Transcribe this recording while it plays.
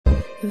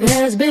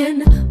There's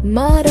been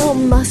mud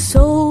on my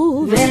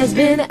soul, there's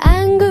been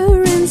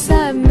anger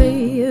inside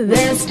me,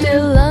 there's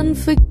still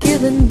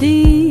unforgiven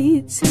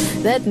deeds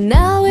that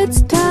now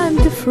it's time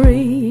to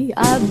free.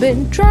 I've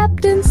been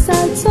trapped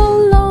inside so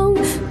long,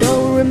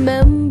 don't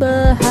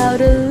remember how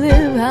to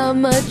live, how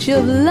much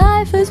of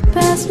life has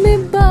passed me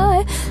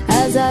by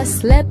as I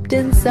slept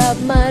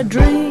inside my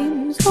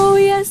dreams. Oh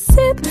yes,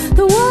 sip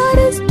the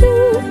waters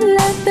too,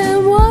 let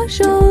them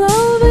wash all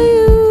over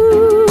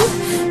you.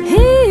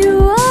 Here you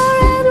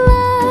are at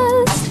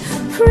last,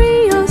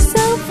 free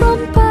yourself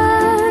from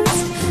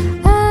past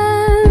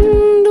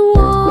and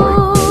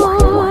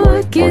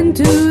walk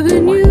into the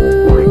new.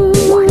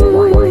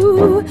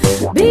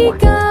 Be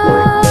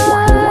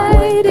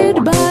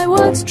guided by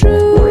what's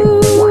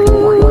true,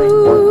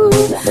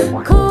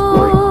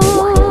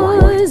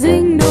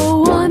 causing no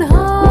one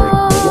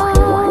harm,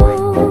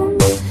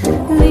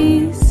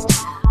 least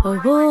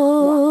of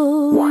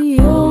all.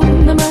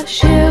 Om Namah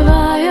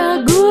Shivaya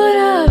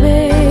Gurave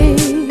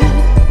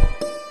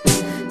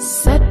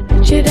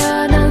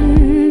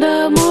Sat-Chit-Anand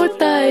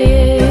Murtaye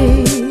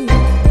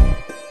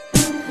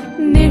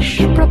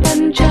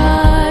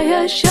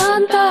Nishprapanchaya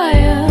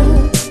Shantaya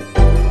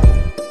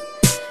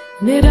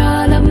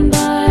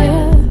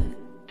Niralambaya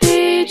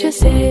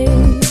Tejase.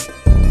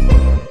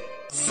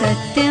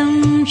 Satyam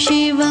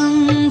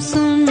Shivam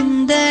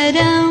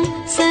Sundaram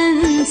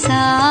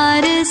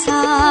Sansar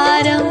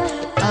Saram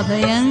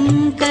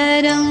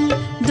Abhayankaram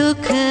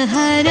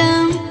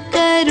Dukharam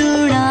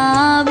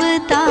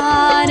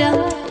Karunavataram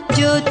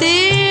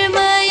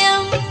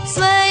Jyotirmayam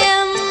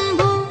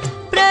Swayambhu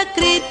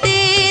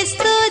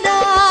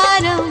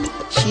Prakritistudaram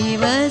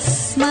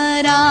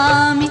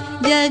Shivasmarami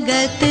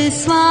Jagat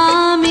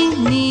Swami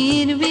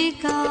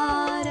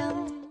Nirvikaram.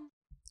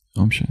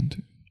 Om Shanti.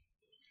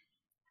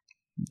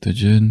 The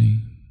journey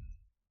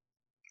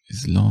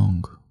is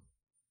long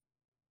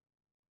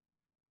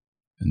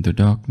and the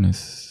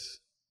darkness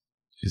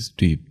is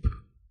deep.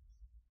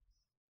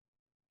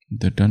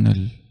 The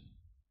tunnel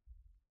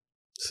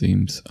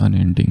seems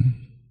unending,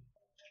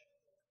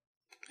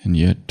 and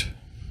yet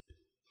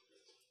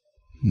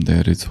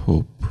there is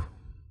hope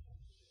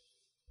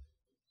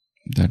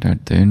that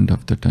at the end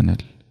of the tunnel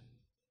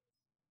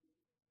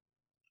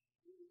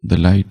the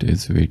light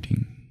is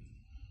waiting.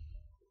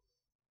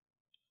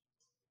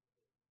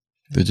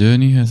 The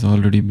journey has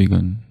already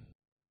begun,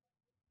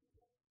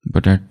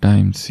 but at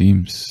times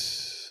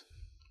seems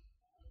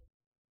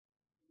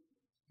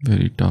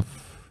very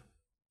tough,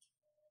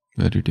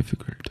 very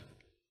difficult.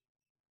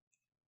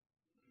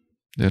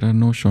 There are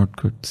no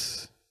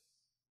shortcuts.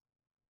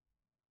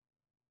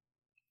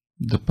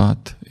 The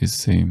path is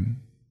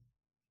same,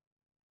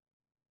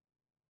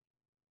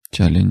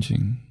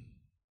 challenging,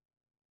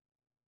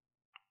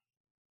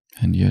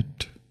 and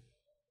yet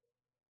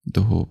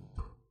the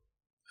hope,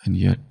 and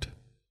yet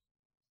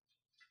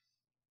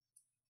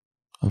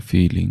a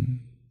feeling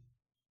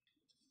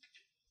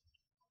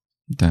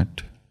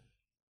that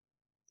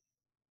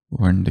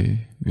one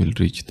day we'll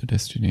reach the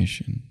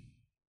destination.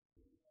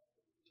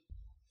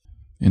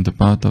 In the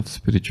path of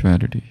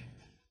spirituality,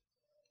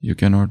 you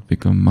cannot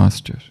become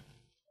master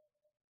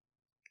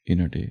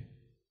in a day.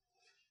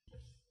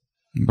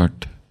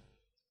 But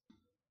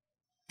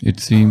it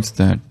seems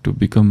that to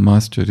become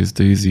master is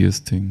the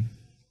easiest thing.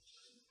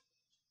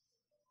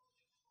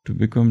 To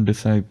become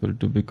disciple,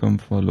 to become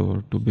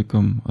follower, to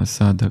become a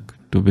sadhak,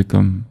 to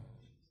become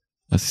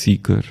a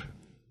seeker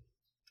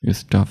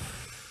is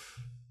tough.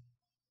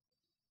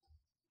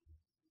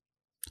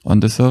 On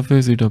the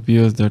surface, it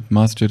appears that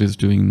master is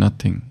doing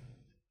nothing,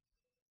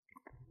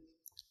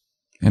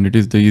 and it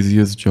is the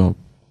easiest job,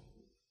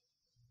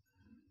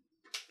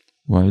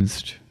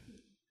 whilst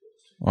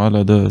all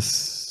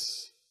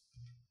others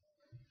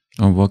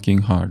are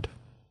working hard.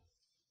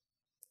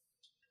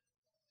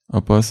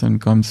 A person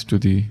comes to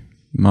the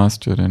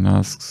master and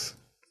asks,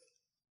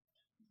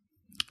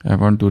 I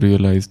want to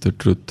realize the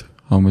truth,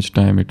 how much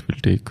time it will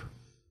take?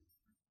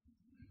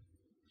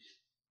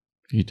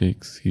 He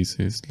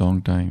says,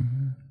 long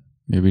time,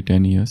 maybe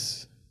 10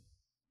 years.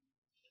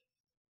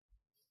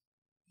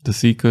 The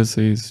seeker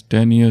says,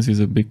 10 years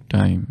is a big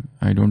time,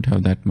 I don't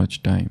have that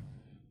much time.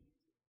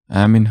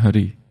 I am in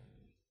hurry.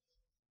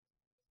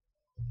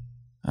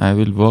 I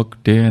will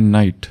work day and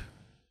night.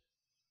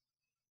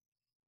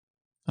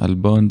 I'll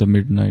burn the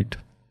midnight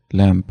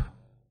lamp.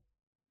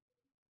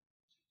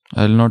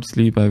 I'll not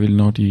sleep, I will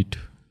not eat.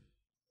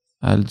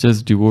 I'll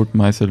just devote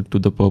myself to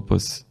the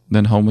purpose.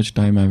 Then how much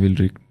time I will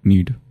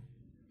need?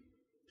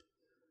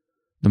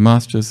 The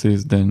master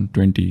says, then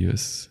 20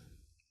 years.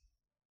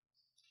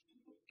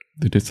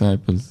 The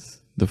disciples,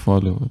 the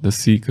follower, the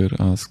seeker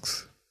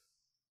asks,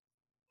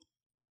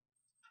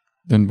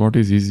 then what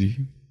is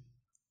easy?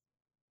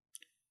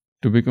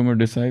 To become a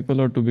disciple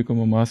or to become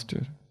a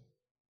master?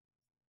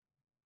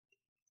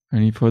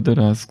 And he further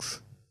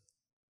asks,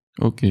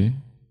 okay,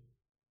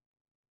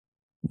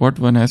 what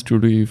one has to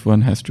do if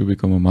one has to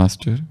become a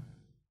master?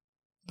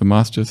 The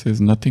master says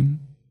nothing.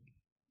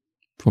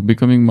 For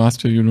becoming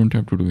master, you don't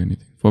have to do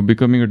anything. For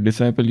becoming a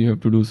disciple, you have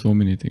to do so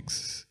many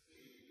things.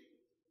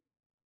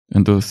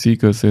 And the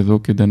seeker says,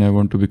 okay, then I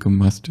want to become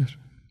master.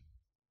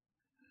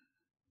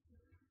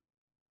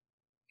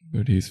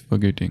 But he is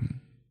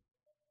forgetting.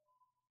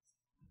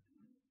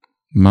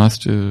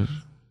 Master,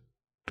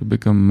 to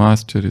become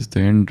master is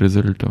the end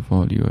result of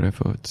all your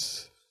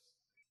efforts.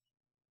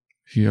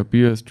 He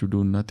appears to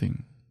do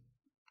nothing.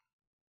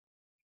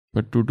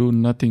 But to do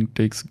nothing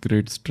takes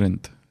great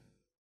strength.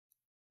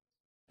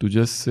 To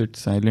just sit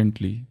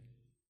silently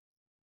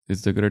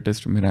is the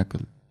greatest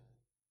miracle.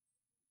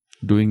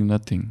 Doing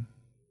nothing,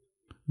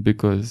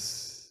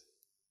 because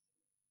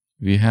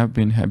we have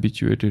been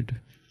habituated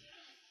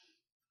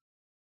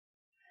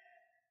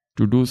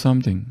to do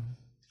something.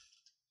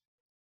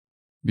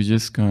 We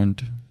just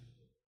can't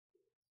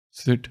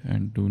sit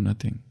and do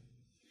nothing.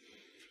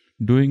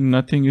 Doing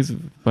nothing is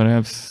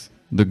perhaps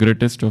the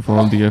greatest of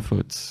all the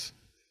efforts,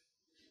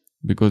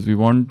 because we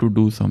want to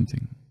do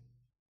something.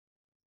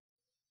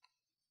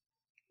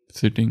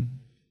 Sitting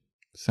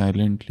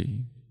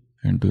silently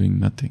and doing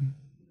nothing,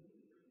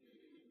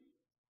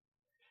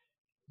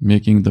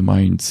 making the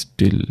mind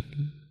still,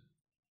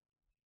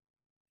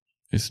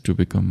 is to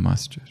become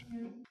master.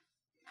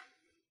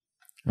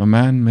 A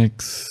man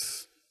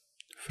makes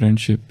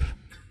friendship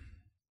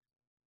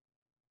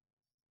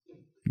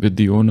with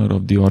the owner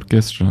of the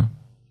orchestra.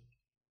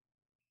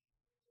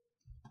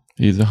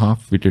 He is a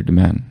half-witted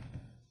man.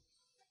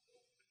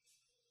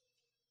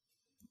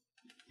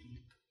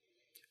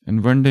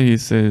 And one day he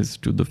says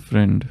to the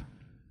friend,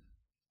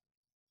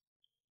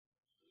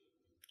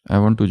 I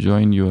want to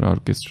join your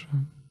orchestra.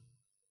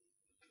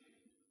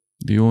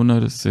 The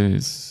owner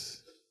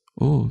says,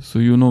 oh, so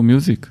you know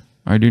music?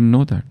 I didn't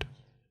know that.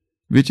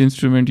 Which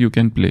instrument you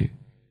can play?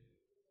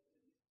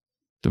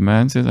 The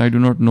man says, I do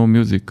not know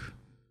music.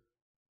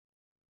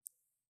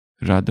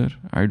 Rather,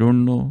 I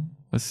don't know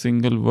a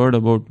single word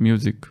about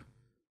music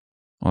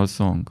or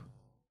song.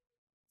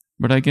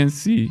 But I can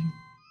see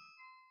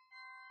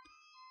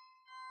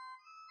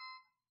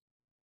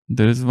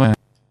there is one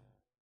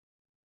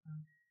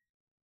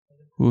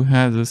who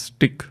has a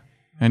stick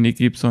and he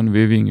keeps on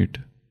waving it,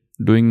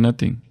 doing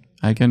nothing.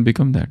 I can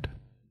become that.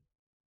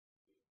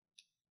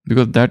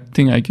 Because that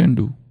thing I can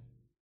do.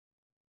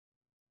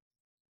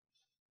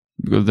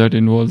 Because that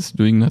involves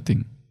doing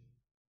nothing.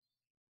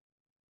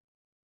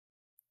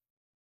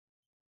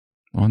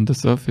 On the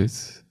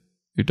surface,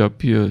 it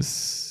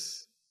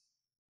appears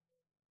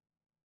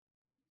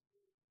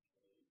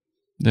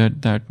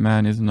that that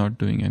man is not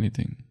doing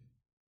anything.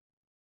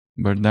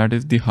 But that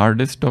is the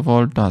hardest of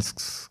all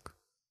tasks.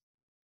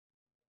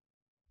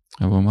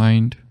 Our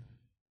mind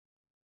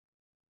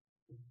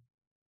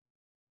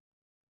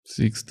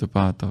seeks the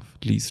path of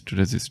least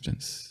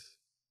resistance.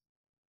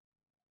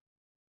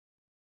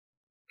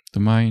 The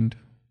mind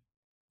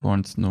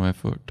wants no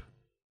effort,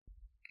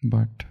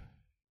 but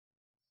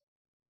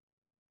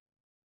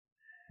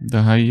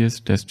the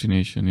highest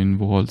destination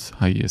involves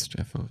highest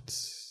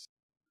efforts.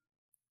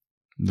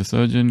 The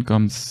surgeon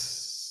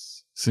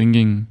comes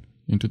singing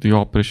into the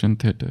operation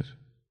theatre.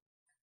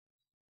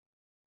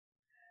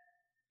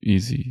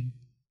 Easy,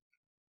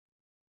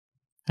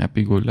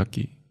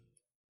 happy-go-lucky.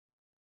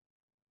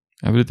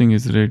 Everything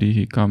is ready,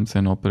 he comes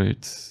and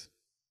operates,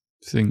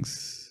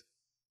 sings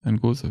and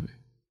goes away.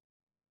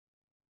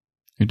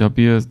 It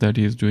appears that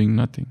he is doing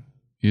nothing.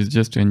 He is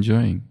just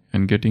enjoying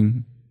and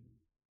getting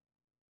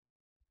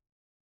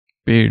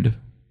paid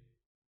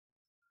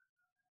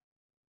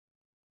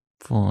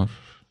for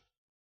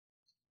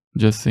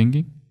just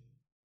singing.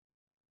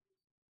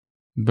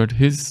 But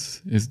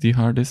his is the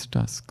hardest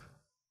task.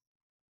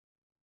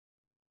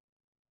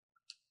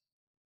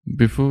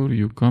 Before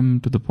you come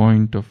to the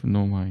point of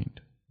no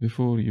mind,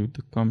 before you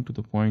come to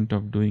the point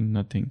of doing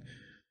nothing,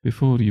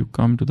 before you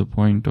come to the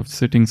point of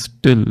sitting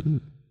still,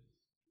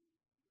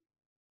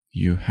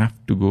 you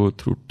have to go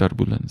through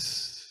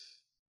turbulence.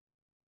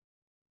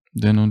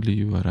 Then only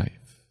you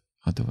arrive,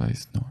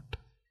 otherwise not.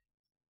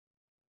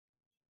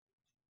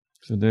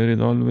 So there is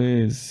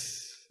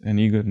always an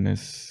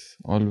eagerness,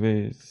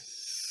 always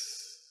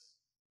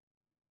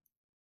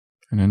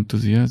an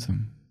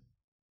enthusiasm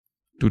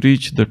to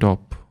reach the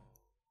top.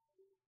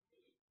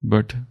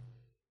 But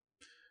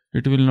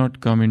it will not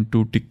come in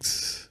 2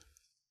 ticks.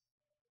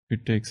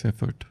 It takes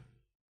effort.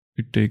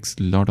 It takes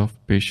a lot of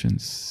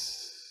patience.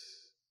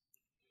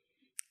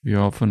 We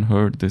often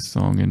heard this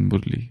song in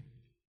Murli,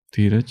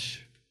 Dheeraj,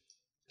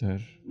 Dhar,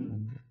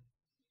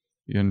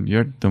 and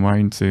yet the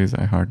mind says,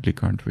 I hardly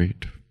can't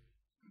wait.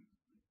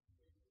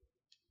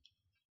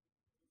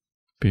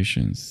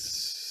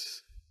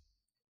 Patience.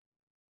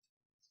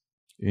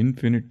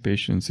 Infinite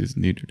patience is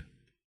needed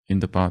in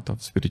the path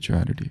of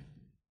spirituality.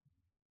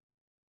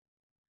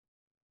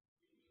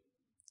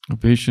 A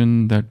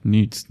patience that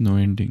needs no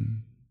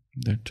ending,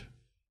 that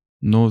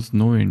knows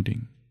no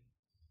ending.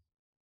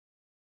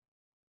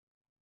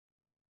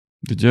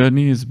 The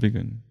journey is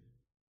begun.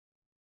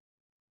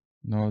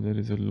 Now there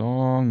is a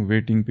long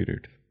waiting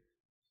period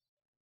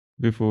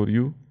before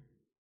you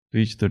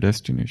reach the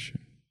destination.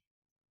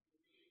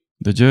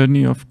 The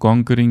journey of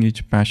conquering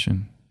each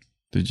passion,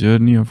 the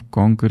journey of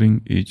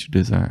conquering each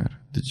desire,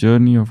 the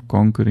journey of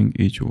conquering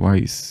each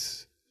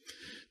vice,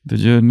 The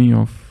journey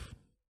of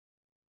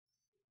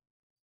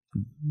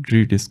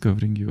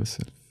rediscovering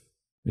yourself.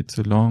 It's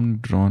a long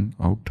drawn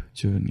out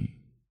journey.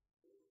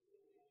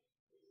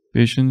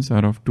 Patients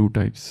are of two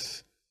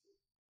types.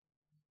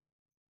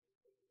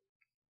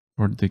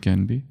 What they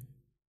can be?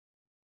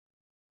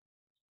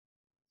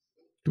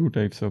 Two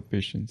types of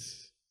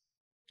patients.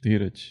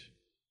 Dheeraj.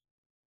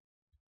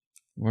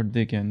 What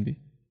they can be?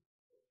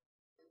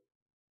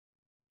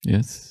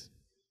 Yes.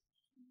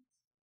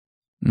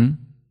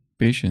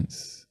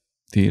 Patience.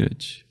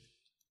 Dheeraj.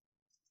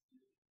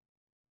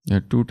 There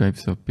are two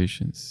types of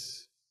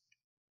patience.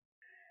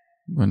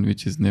 One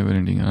which is never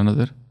ending,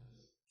 another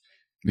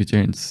which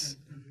ends.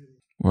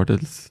 What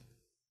else?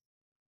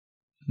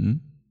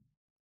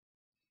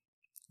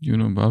 You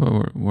know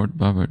what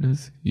Baba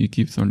does? He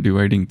keeps on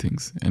dividing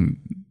things and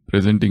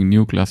presenting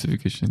new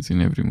classifications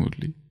in every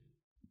murli.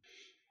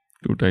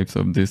 2 types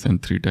of this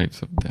and 3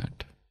 types of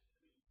that.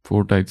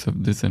 4 types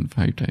of this and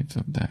 5 types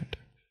of that.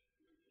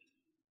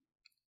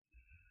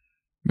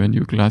 When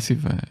you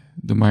classify,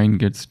 the mind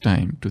gets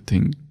time to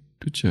think,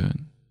 to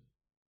churn.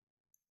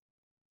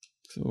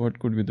 So what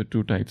could be the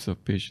 2 types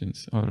of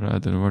patience? Or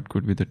rather, what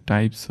could be the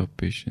types of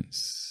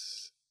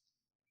patience?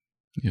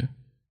 Yeah.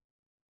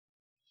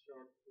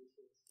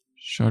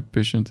 Short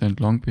patience and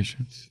long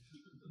patience.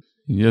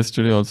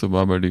 Yesterday also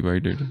Baba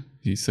divided.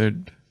 He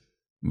said,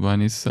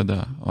 one is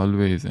sada,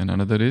 always, and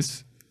another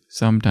is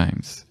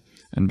sometimes.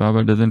 And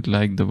Baba doesn't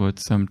like the word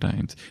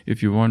sometimes.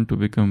 If you want to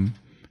become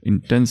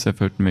intense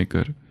effort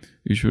maker,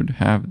 you should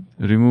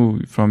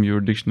remove from your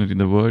dictionary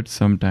the word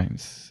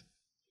sometimes.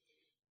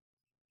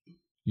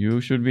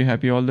 You should be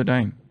happy all the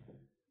time.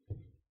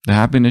 The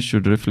happiness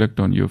should reflect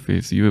on your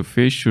face. Your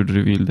face should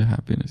reveal the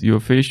happiness. Your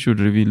face should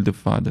reveal the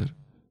Father.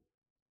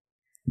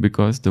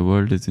 Because the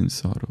world is in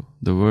sorrow.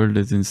 The world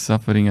is in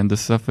suffering, and the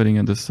suffering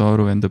and the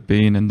sorrow and the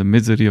pain and the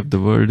misery of the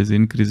world is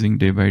increasing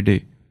day by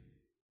day.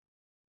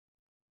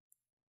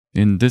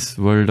 In this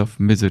world of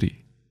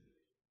misery,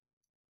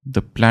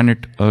 the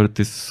planet Earth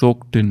is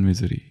soaked in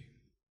misery.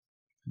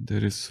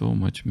 There is so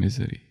much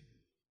misery.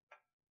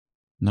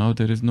 Now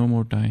there is no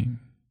more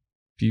time.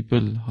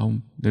 People,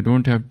 they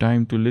don't have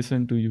time to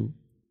listen to you.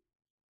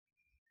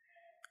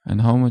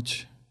 And how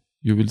much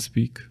you will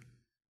speak?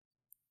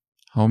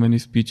 How many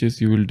speeches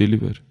you will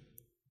deliver?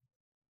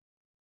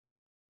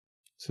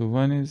 So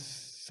one is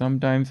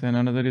sometimes and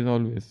another is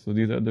always. So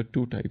these are the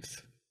 2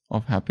 types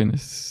of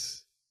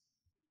happiness.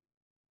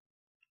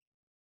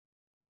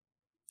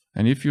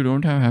 And if you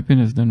don't have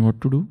happiness, then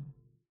what to do?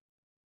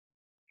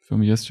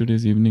 From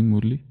yesterday's evening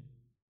murli?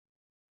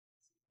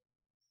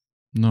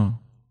 No.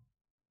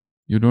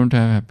 You don't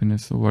have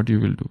happiness, so what you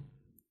will do?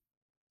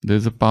 There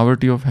is a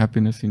poverty of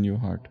happiness in your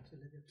heart.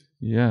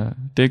 Yeah,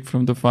 take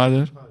from the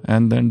Father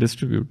and then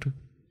distribute.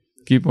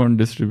 Keep on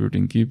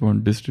distributing, keep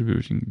on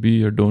distributing.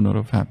 Be a donor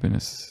of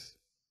happiness.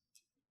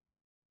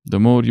 The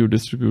more you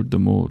distribute, the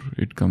more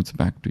it comes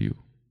back to you.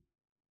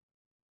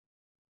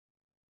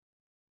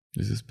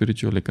 This is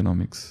spiritual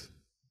economics,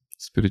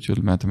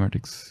 spiritual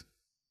mathematics.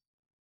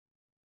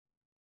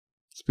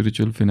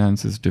 Spiritual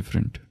finance is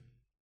different.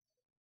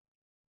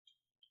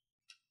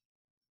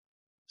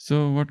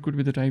 So what could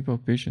be the type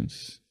of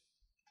patience?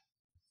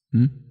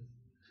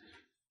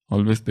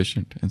 Always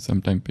patient and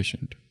sometimes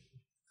patient.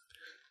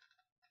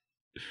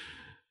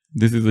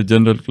 This is a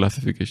general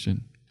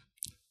classification.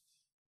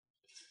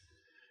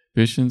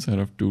 Patients are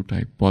of 2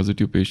 types,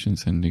 positive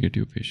patience and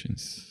negative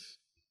patience.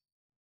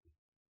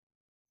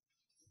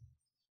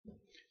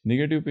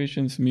 Negative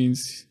patience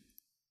means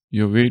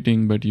you're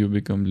waiting but you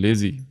become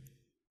lazy.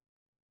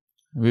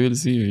 We will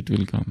see, it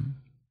will come.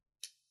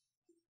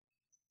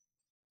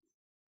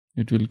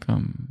 It will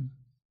come.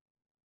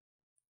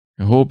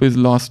 Hope is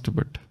lost,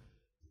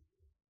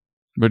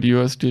 but you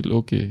are still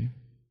okay.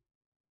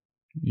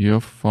 You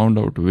have found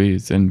out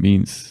ways and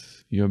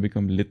means. You have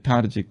become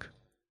lethargic.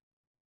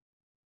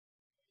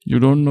 You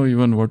don't know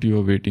even what you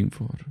are waiting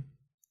for.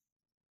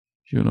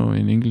 You know,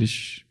 in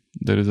English,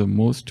 there is a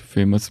most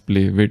famous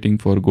play, Waiting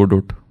for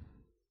Godot.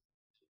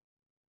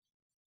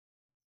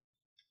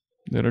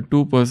 There are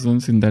 2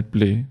 persons in that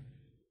play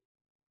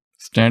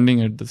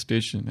standing at the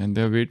station and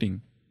they are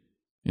waiting.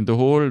 In the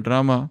whole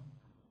drama,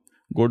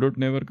 Godot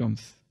never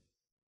comes.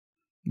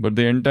 But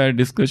the entire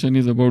discussion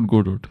is about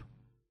Godot.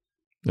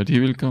 That he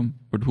will come.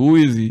 But who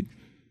is he?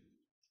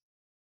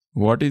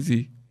 What is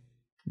he?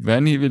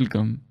 When he will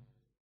come?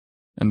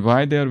 And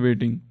why they are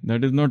waiting?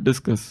 That is not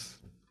discussed.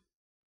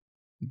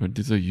 But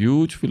this is a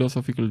huge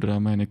philosophical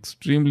drama, an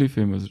extremely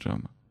famous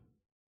drama.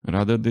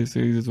 Rather, they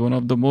say it is one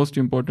of the most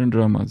important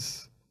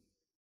dramas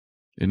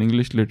in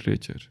English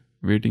literature,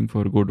 Waiting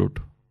for Godot.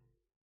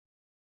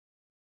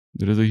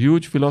 There is a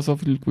huge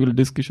philosophical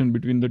discussion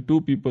between the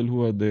 2 people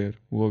who are there,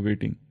 who are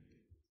waiting.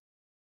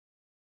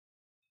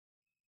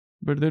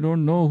 But they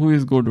don't know who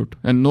is Godot.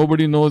 And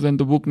nobody knows, and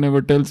the book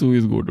never tells who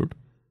is Godot.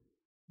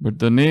 But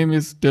the name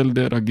is told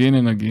there again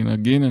and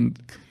again, and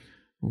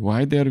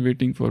why they are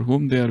waiting, for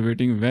whom they are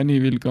waiting, when he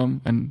will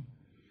come, and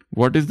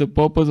what is the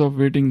purpose of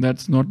waiting,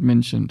 that's not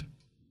mentioned.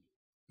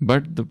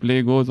 But the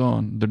play goes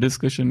on, the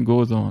discussion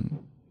goes on.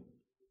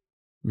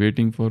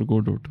 waiting for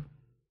Godot.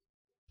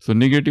 So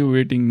negative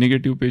waiting,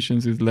 negative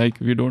patience is like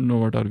we don't know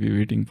what are we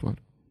waiting for.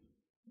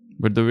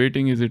 But the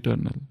waiting is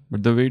eternal.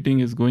 But the waiting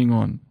is going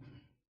on.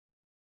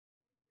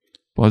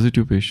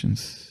 Positive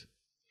patience.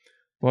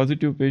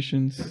 Positive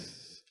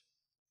patience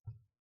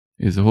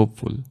is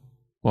hopeful.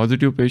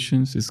 Positive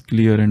patience is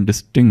clear and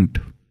distinct.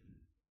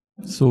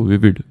 So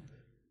vivid.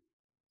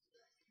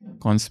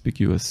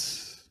 Conspicuous.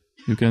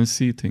 You can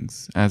see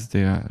things as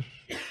they are.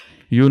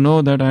 You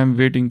know that I am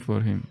waiting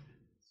for him.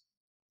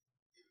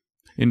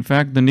 In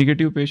fact, the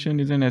negative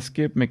patient is an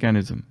escape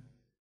mechanism.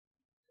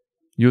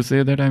 You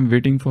say that I am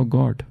waiting for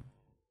God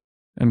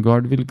and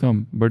God will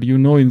come, but you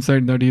know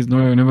inside that he is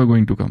never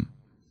going to come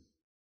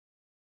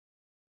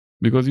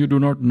because you do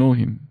not know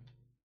him.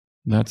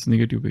 That's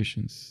negative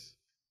patience.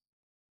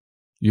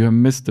 You have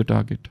missed the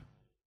target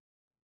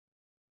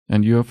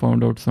and you have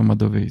found out some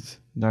other ways.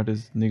 That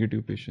is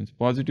negative patience.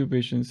 Positive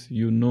patience,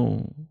 you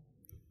know.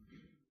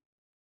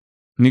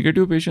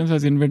 Negative patience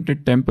has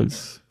invented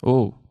temples.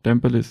 Oh,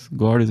 temple is,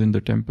 God is in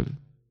the temple.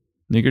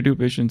 Negative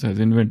patience has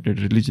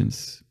invented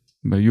religions.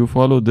 But you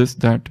follow this,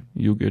 that,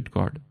 you get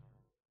God.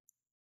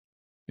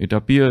 It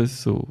appears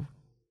so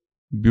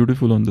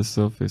beautiful on the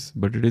surface,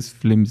 but it is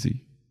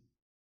flimsy.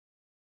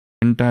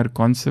 The entire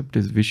concept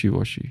is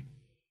wishy-washy.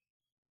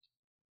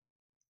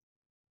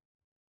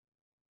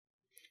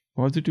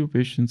 Positive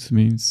patience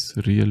means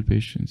real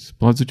patience.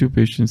 Positive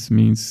patience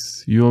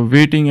means you are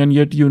waiting and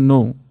yet you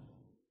know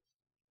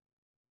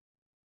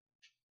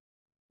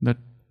that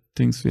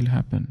things will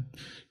happen.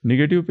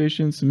 Negative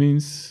patience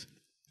means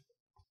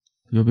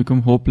you have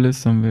become hopeless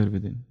somewhere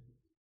within.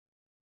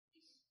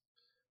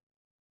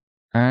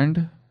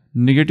 And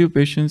negative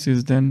patience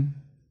is then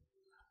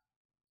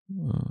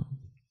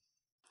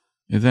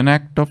is an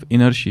act of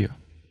inertia.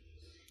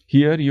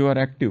 Here you are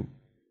active.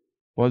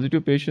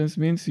 Positive patience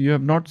means you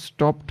have not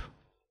stopped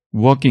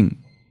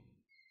working.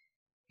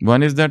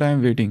 One is that I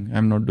am waiting, I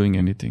am not doing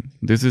anything.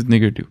 This is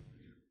negative.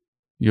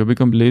 You have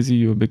become lazy,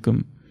 you have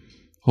become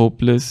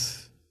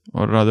hopeless,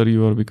 or rather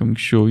you are becoming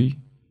showy.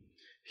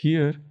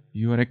 Here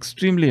you are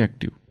extremely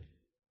active.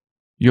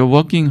 You are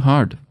working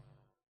hard.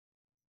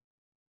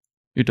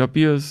 It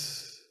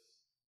appears,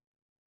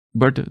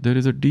 but there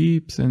is a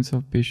deep sense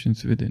of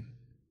patience within.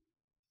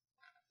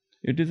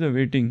 It is a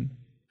waiting,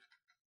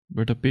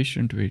 but a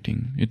patient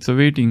waiting. It's a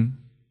waiting,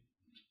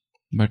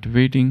 but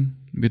waiting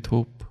with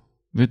hope,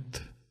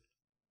 with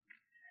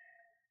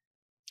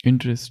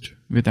interest,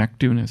 with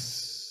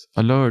activeness.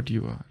 Alert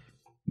you are.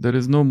 There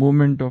is no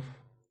moment of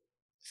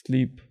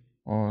sleep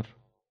or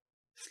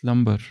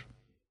slumber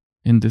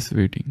in this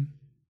waiting.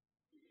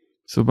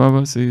 So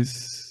Baba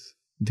says,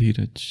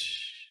 Dheeraj,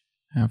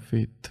 have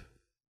faith.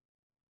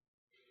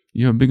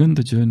 You have begun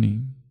the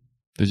journey.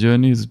 The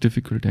journey is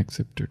difficult,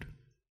 accepted.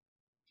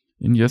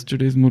 In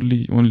yesterday's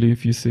Murli, only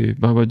if you say,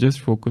 Baba just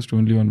focused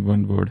only on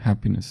one word,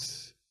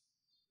 happiness.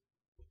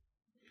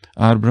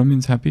 Are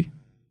Brahmins happy?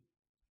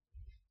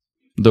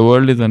 The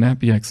world is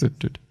unhappy,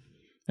 accepted.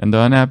 And the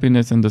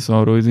unhappiness and the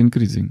sorrow is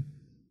increasing.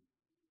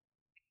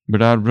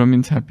 But are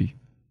Brahmins happy?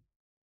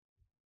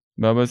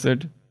 Baba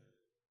said,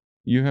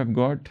 you have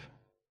got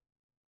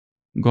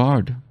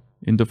God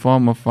in the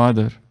form of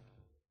Father,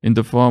 in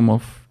the form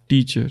of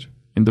teacher,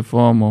 in the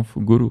form of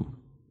Guru.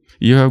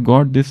 You have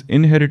got this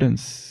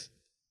inheritance,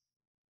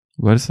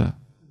 Varsa.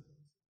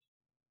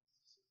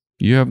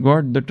 You have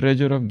got the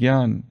treasure of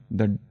Gyan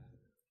that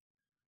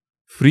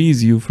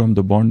frees you from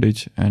the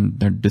bondage and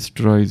that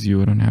destroys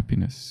your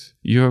unhappiness.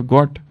 You have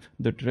got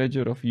the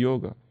treasure of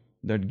Yoga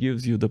that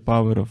gives you the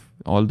power of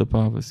all the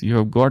powers. You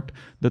have got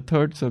the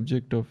third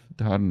subject of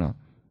Dharana,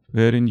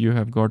 wherein you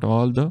have got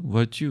all the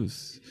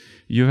virtues.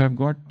 You have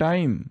got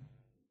time,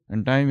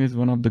 and time is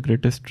one of the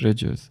greatest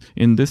treasures.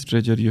 In this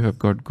treasure you have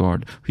got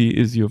God. He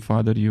is your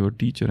father, your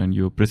teacher, and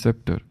your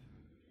preceptor.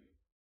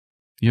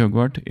 You have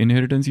got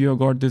inheritance, you have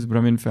got this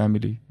Brahmin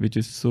family, which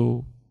is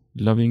so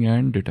loving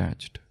and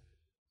detached.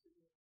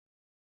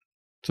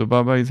 So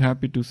Baba is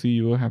happy to see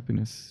your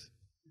happiness.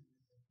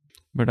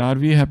 But are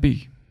we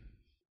happy?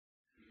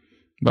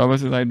 Baba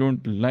says, I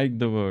don't like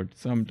the word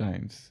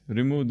sometimes.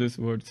 Remove this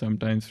word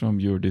sometimes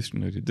from your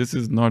dictionary. This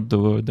is not the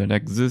word that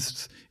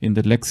exists in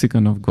the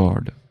lexicon of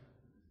God.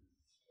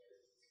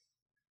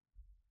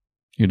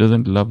 He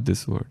doesn't love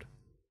this word.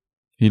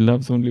 He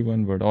loves only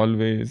one word,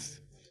 always.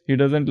 He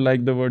doesn't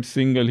like the word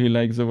single, he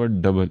likes the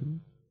word double.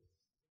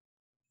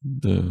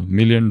 The $1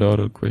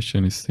 million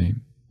question is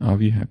same. Are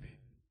we happy?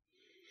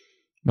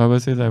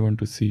 Baba says, I want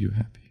to see you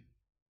happy.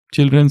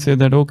 Children say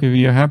that, okay,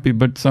 we are happy,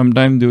 but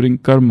sometime during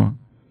karma,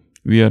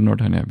 we are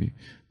not unhappy.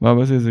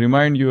 Baba says,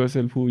 remind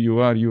yourself who you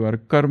are. You are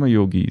karma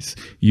yogis.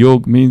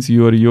 Yoga means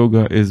your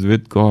yoga is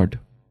with God.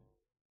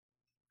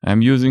 I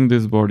am using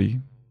this body.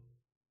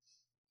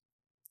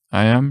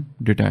 I am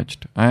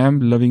detached. I am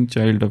loving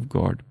child of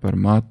God.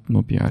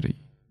 Paramatma Pyari.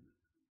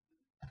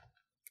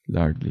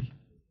 Ladli.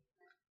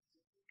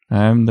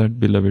 I am that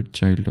beloved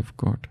child of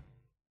God.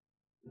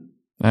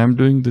 I am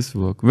doing this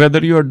work.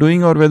 Whether you are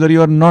doing or whether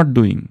you are not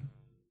doing.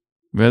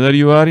 Whether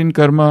you are in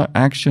karma,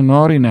 action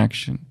or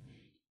inaction.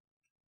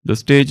 The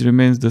stage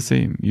remains the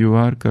same. You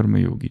are Karma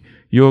Yogi.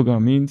 Yoga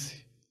means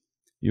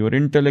your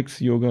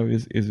intellect's yoga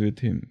is with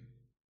him.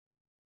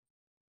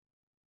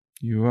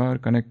 You are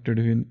connected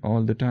with him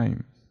all the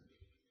time.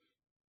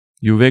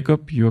 You wake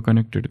up, you are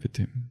connected with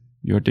him.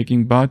 You are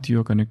taking bath, you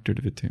are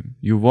connected with him.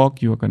 You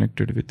walk, you are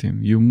connected with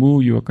him. You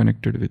move, you are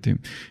connected with him.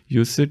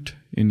 You sit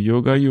in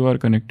yoga, you are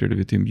connected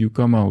with him. You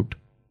come out.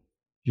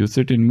 You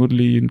sit in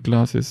Murli in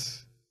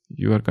classes,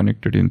 you are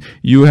connected in.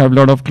 You have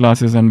lot of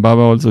classes and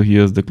Baba also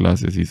hears the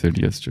classes, he said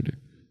yesterday.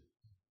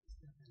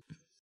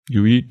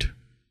 You eat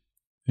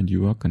and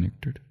you are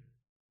connected.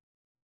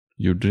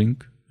 You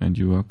drink and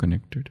you are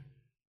connected.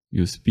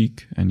 You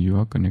speak and you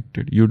are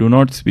connected. You do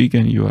not speak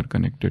and you are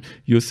connected.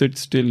 You sit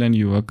still and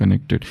you are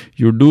connected.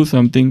 You do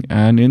something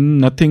and in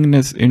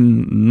nothingness,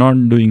 in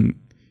not doing,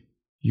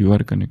 you are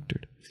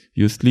connected.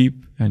 You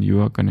sleep and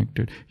you are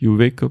connected. You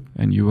wake up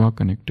and you are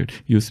connected.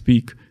 You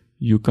speak.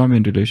 You come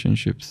in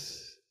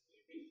relationships.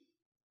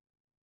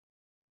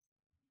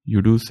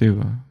 You do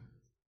seva.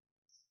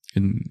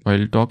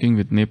 While talking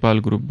with Nepal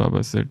group,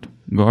 Baba said,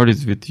 God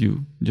is with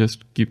you.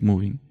 Just keep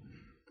moving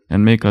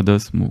and make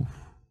others move.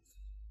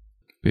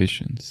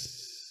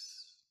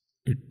 Patience.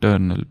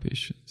 Eternal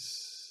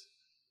patience.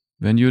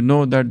 When you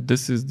know that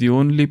this is the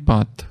only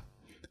path,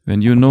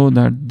 when you know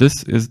that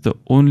this is the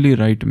only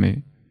right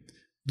way,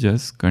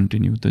 just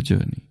continue the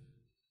journey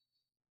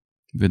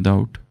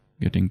without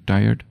getting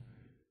tired,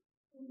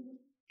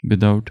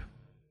 without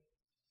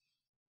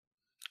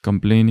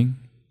complaining,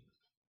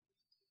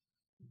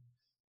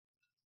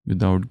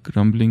 without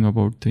grumbling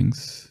about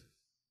things,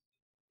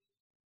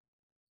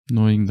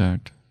 knowing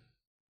that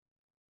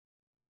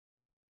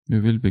we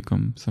will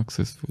become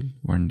successful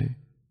one day.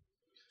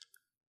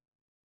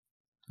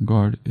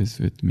 God is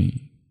with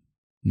me.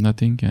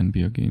 Nothing can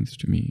be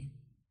against me.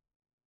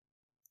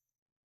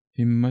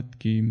 Himmat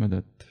ki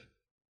madat.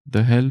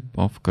 The help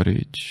of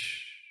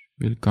courage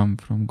will come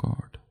from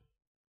God.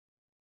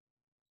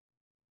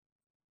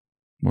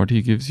 What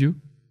He gives you?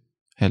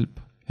 Help.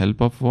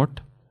 Help of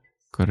what?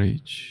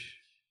 Courage.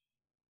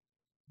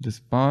 This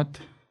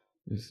path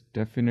is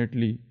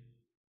definitely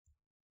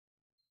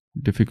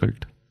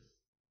difficult.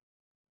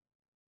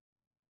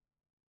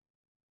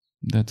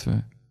 That's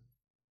why.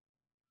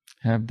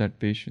 Have that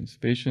patience.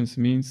 Patience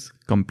means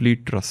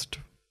complete trust.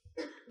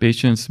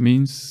 Patience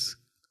means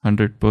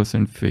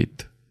 100%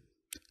 faith.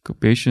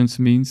 Patience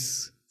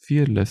means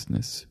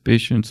fearlessness.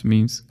 Patience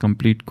means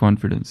complete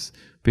confidence.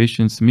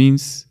 Patience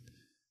means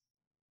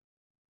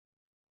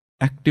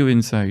active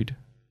inside.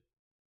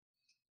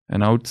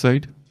 And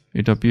outside,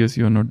 it appears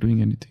you are not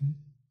doing anything.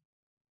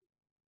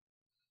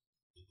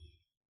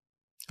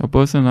 A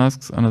person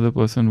asks another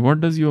person,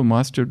 what does your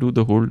master do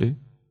the whole day?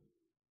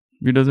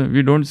 We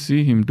don't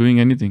see him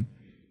doing anything.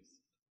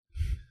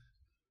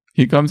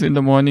 He comes in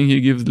the morning, he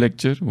gives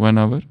lecture 1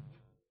 hour.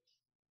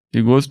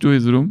 He goes to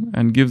his room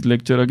and gives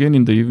lecture again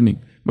in the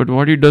evening. But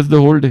what he does the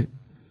whole day?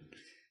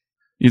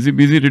 Is he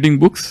busy reading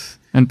books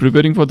and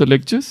preparing for the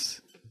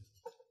lectures?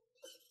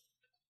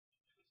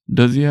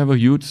 Does he have a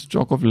huge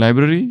stock of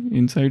library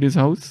inside his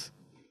house?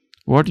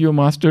 What your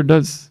master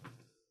does?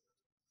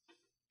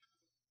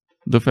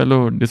 The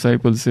fellow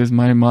disciple says,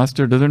 my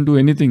master doesn't do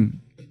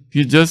anything.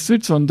 He just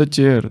sits on the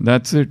chair,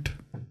 that's it.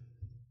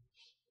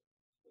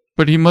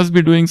 But he must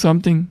be doing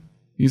something.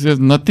 He says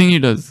nothing he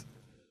does.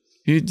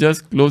 He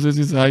just closes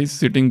his eyes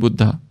sitting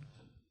Buddha.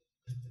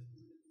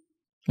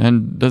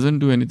 And doesn't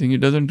do anything. He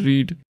doesn't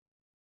read.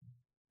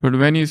 But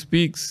when he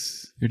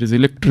speaks, it is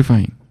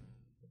electrifying.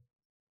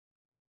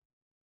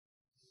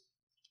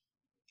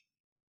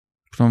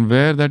 From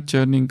where that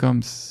churning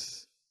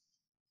comes?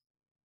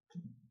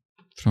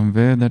 From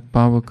where that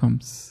power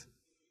comes?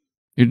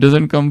 It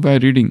doesn't come by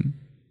reading.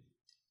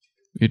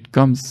 It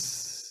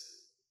comes.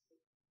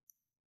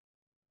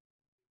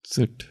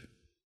 Sit.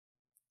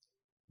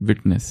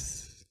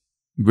 Witness.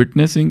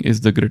 Witnessing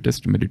is the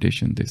greatest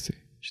meditation, they say.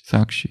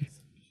 Sakshi.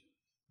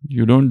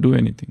 You don't do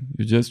anything.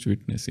 You just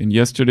witness. In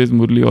yesterday's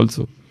Murli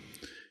also,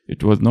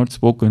 it was not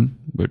spoken,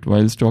 but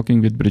whilst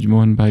talking with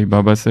Brijmohan Bhai,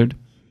 Baba said,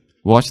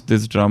 watch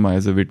this drama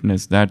as a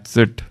witness. That's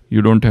it.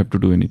 You don't have to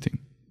do anything.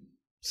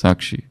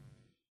 Sakshi.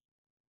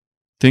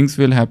 Things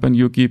will happen.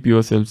 You keep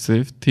yourself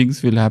safe.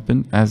 Things will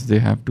happen as they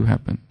have to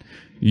happen.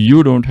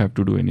 You don't have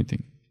to do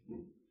anything.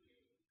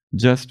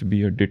 Just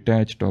be a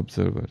detached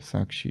observer,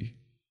 Sakshi.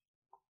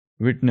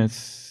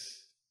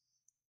 Witness.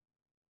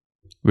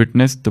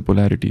 Witness the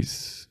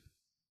polarities.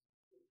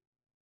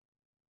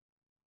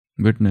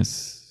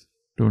 Witness.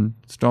 Don't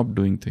stop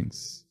doing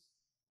things.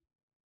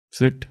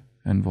 Sit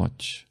and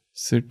watch.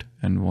 Sit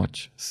and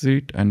watch.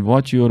 Sit and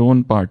watch your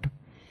own part.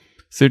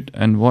 Sit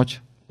and watch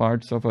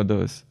parts of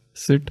others.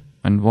 Sit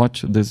and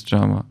watch this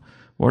drama.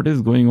 What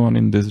is going on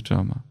in this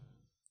drama?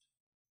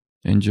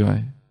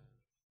 Enjoy.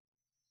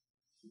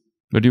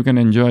 But you can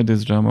enjoy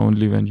this drama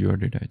only when you are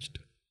detached.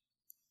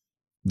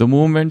 The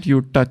moment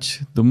you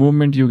touch, the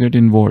moment you get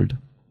involved,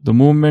 the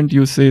moment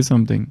you say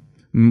something,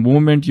 the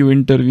moment you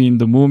intervene,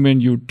 the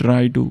moment you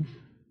try to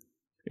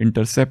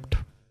intercept,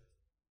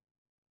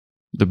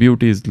 the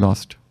beauty is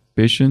lost.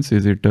 Patience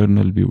is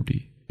eternal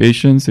beauty.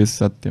 Patience is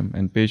Satyam,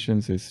 and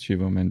patience is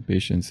Shivam, and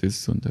patience is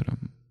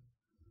Sundaram.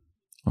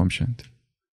 Om Shanti.